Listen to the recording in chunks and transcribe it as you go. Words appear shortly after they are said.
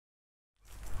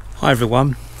Hi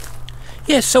everyone.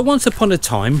 Yes, so once upon a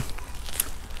time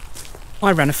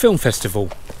I ran a film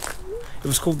festival. It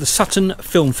was called the Sutton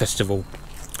Film Festival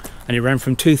and it ran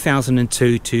from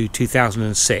 2002 to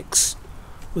 2006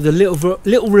 with a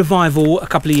little revival a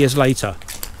couple of years later.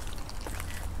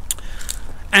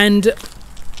 And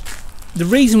the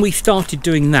reason we started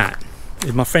doing that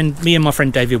is me and my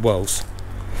friend David Wells.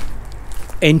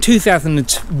 In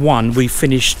 2001 we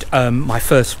finished my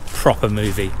first proper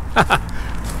movie.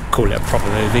 Call it a proper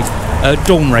movie,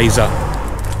 Dawn Raiser,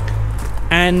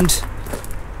 and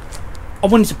I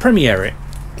wanted to premiere it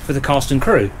for the cast and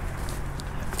crew,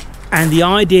 and the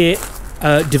idea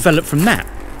developed from that,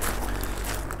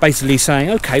 basically saying,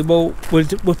 okay, well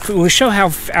we'll show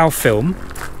our film,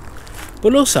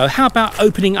 but also how about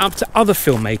opening up to other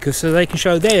filmmakers so they can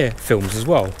show their films as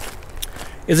well.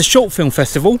 It's a short film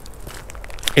festival.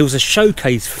 It was a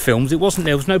showcase for films. There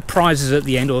was no prizes at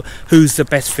the end or who's the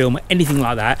best film or anything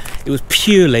like that. It was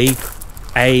purely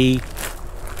a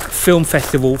film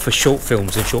festival for short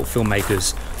films and short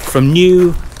filmmakers from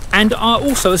new and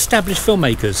also established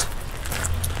filmmakers.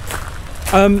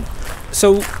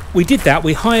 So we did that.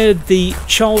 We hired the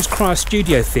Charles Cryer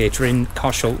Studio Theatre in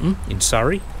Carshalton in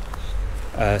Surrey,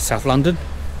 South London,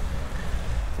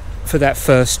 for that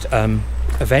first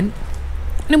event,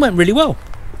 and it went really well.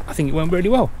 I think it went really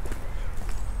well.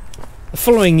 The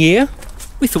following year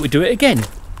we thought we'd do it again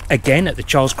at the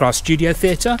Charles Cryer Studio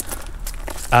Theatre.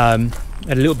 A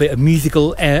little bit of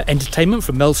musical entertainment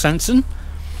from Mel Sanson,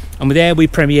 and there we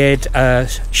premiered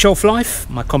Shelf Life,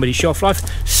 my comedy Shelf Life,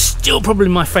 still probably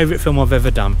my favourite film I've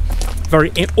ever done.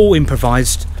 All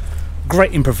improvised,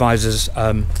 great improvisers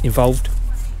involved.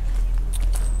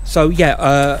 So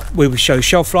yeah, we would show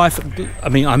Shelf Life. I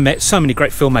mean, I met so many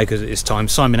great filmmakers at this time.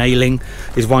 Simon Ayling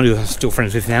is one who I'm still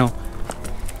friends with now.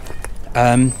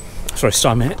 Sorry,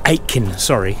 Simon Aitken.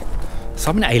 Sorry,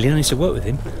 Simon Ayling. I used to work with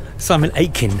him. Simon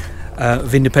Aitken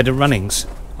of Independent Runnings.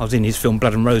 I was in his film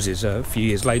Blood and Roses a few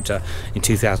years later in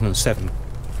 2007.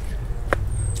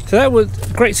 So that was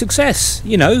a great success.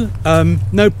 You know,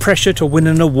 no pressure to win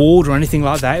an award or anything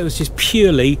like that. It was just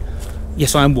purely,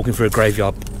 yes, I am walking through a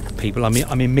graveyard. People, I'm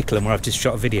in Mickleham where I've just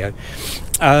shot a video,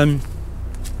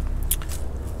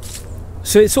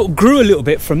 so it sort of grew a little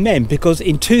bit from then, because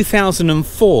in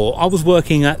 2004 I was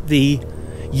working at the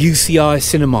UCI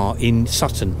cinema in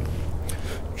Sutton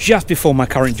just before my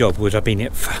current job, which I've been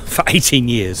here for 18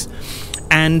 years,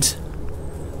 and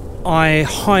I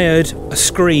hired a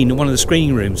screen in one of the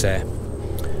screening rooms there.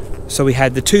 So we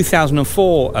had the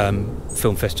 2004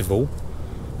 film festival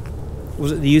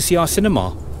was at the UCI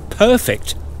cinema.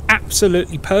 Perfect.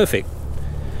 Absolutely perfect.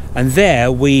 And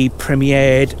there we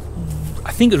premiered,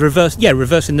 I think it was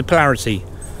Reversing the Polarity,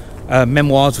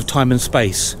 Memoirs of Time and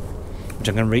Space, which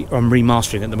I'm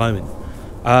remastering at the moment,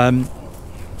 and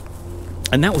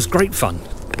that was great fun.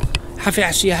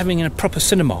 Having a proper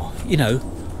cinema, you know,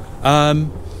 and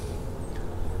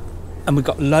we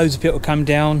got loads of people come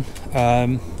down.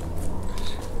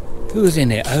 Who was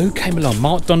in it? Oh, came along,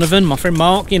 Mark Donovan, my friend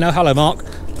Mark, you know, hello Mark,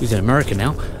 who's in America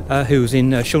now. Who was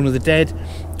in Shaun of the Dead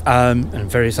and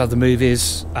various other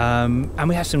movies, and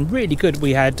we had some really good.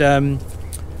 We had a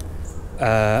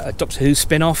Doctor Who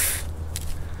spin-off,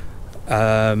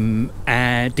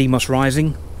 and Demos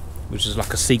Rising, which is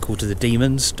like a sequel to the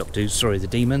Demons. Doctor Who, sorry, the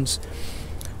Demons,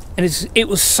 and it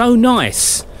was so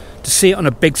nice to see it on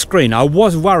a big screen. I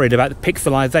was worried about the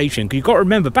pixelization, because you've got to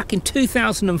remember, back in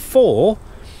 2004,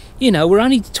 you know, we're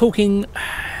only talking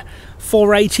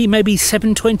 480, maybe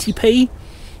 720p.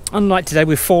 Unlike today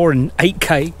with 4 and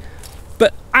 8K,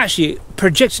 but actually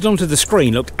projected onto the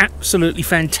screen looked absolutely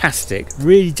fantastic.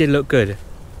 Really did look good.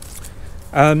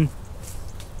 I'll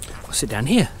sit down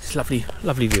here. It's lovely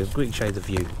view. I'll quickly show you the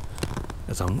view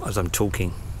as I'm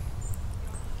talking.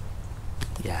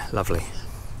 Yeah, lovely.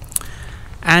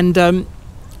 And so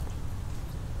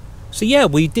yeah,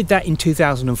 we did that in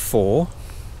 2004.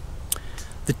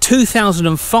 The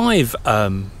 2005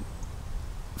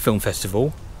 film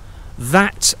festival,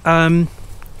 that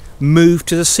moved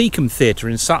to the Seacombe Theatre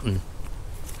in Sutton,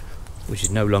 which is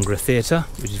no longer a theatre,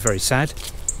 which is very sad.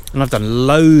 And I've done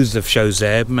loads of shows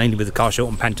there, mainly with the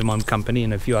Carshalton Pantomime Company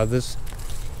and a few others,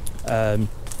 and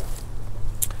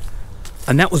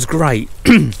that was great.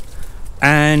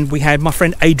 And we had my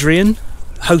friend Adrian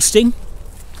hosting,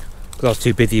 because I was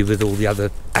too busy with all the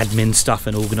other admin stuff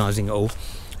and organising it all,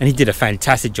 and he did a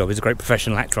fantastic job. He's a great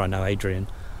professional actor, I know, Adrian,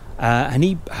 and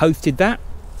he hosted that.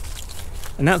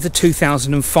 And that was the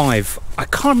 2005. I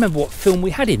can't remember what film we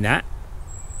had in that.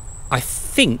 I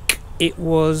think it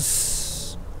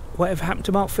was Whatever Happened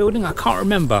to Mark Fielding. I can't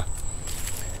remember.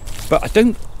 But I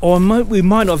don't, or we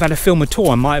might not have had a film at all.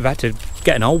 I might have had to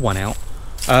get an old one out.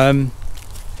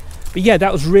 But yeah,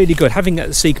 that was really good. Having it at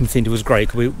the Seacombe Theatre was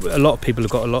great. A lot of people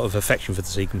have got a lot of affection for the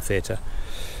Seacombe Theatre.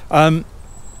 And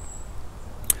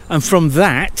from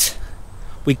that,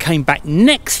 we came back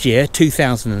next year,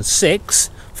 2006,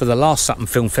 for the last Sutton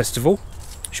Film Festival,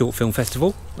 Short Film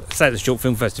Festival. Let's say the Short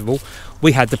Film Festival.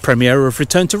 We had the premiere of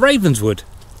Return to Ravenswood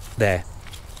there.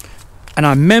 And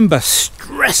I remember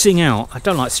stressing out. I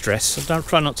don't like stress. I don't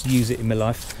try not to use it in my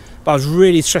life. But I was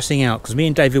really stressing out because me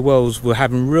and David Wells were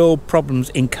having real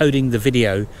problems encoding the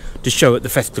video to show at the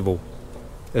festival.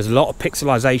 There's a lot of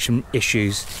pixelization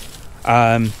issues,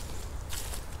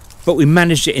 but we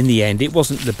managed it in the end. It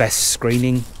wasn't the best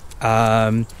screening.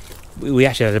 We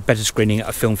actually had a better screening at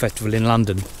a film festival in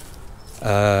London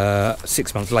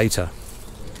 6 months later.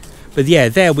 But yeah,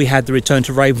 there we had the Return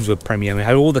to Ravenswood premiere. We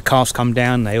had all the cast come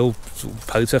down. They all sort of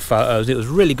posed their photos. It was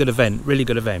a really good event. Really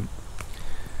good event.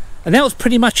 And that was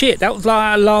pretty much it. That was like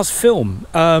our last film,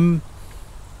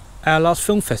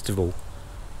 festival.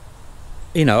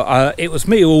 You know, it was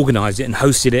me who organised it and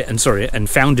hosted it and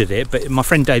founded it. But my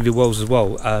friend David Wells as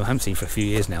well. I haven't seen for a few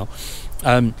years now.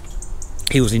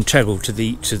 He was integral to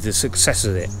the success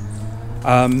of it.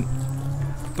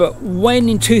 But when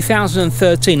in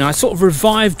 2013 I sort of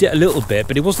revived it a little bit,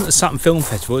 but it wasn't the Sutton Film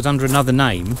Festival. It was under another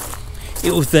name.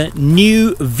 It was the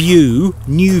New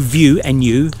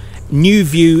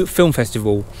View Film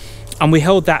Festival, and we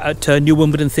held that at New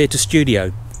Wimbledon Theatre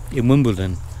Studio in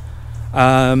Wimbledon,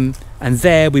 and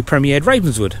there we premiered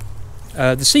Ravenswood,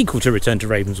 the sequel to Return to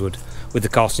Ravenswood, with the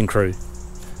cast and crew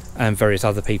and various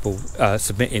other people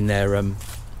submitting their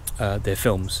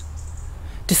films.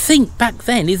 To think back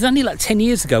then, it's only like 10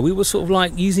 years ago, we were sort of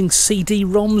like using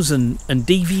CD-ROMs and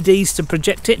DVDs to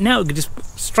project it. Now we could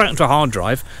just straight onto a hard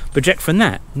drive, project from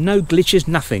that, no glitches,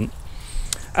 nothing.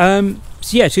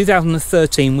 So yeah,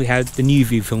 2013 we had the New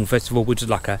View Film Festival, which is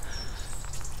like a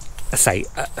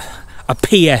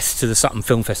PS to the Sutton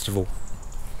Film Festival.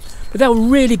 But they were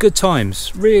really good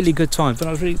times, really good times. And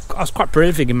I was quite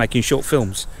prolific in making short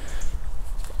films.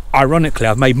 Ironically,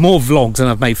 I've made more vlogs than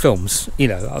I've made films. You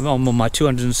know, I'm on my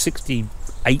 268th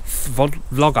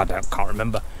vlog. I can't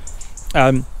remember.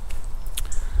 But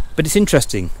it's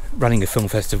interesting running a film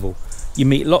festival. You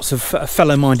meet lots of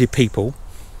fellow-minded people.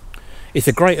 It's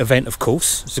a great event, of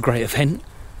course. It's a great event,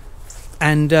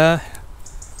 and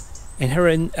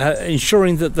ensuring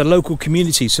that the local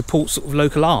community supports sort of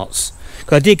local arts.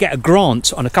 Because I did get a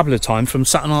grant on a couple of times from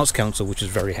Sutton Arts Council, which was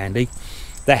very handy.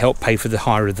 That helped pay for the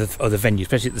hire of the venue,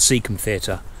 especially at the Seacombe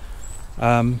Theatre.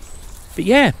 But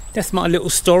yeah, that's my little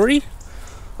story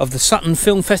of the Sutton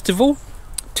Film Festival,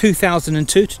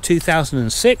 2002 to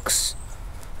 2006.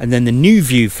 And then the New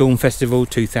View Film Festival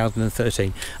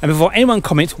 2013. And before anyone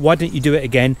comments, why don't you do it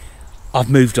again? I've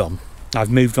moved on.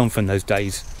 I've moved on from those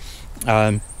days.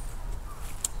 And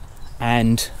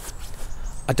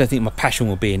I don't think my passion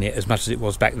will be in it as much as it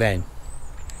was back then.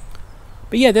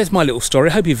 But yeah, there's my little story.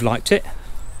 I hope you've liked it.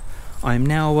 I am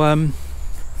now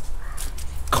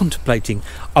contemplating.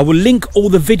 I will link all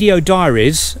the video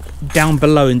diaries down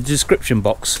below in the description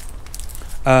box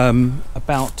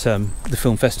about the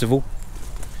film festival.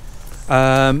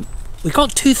 We got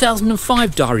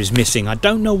 2005 diaries missing. I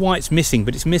don't know why it's missing,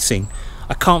 but it's missing.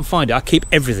 I can't find it. I keep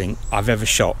everything I've ever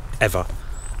shot, ever.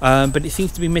 But it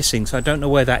seems to be missing, so I don't know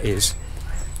where that is.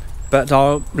 But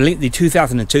I'll link the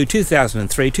 2002,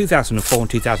 2003, 2004 and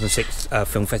 2006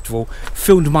 film festival,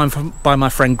 filmed by my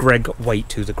friend Greg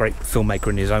Waite, who's a great filmmaker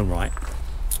in his own right.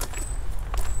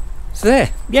 So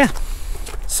there, yeah,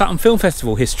 Sutton Film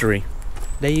Festival history.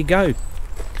 There you go.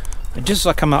 And just as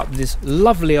I come up this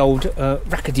lovely old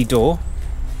rackety door,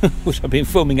 which I've been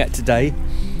filming at today,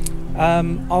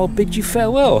 I'll bid you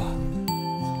farewell.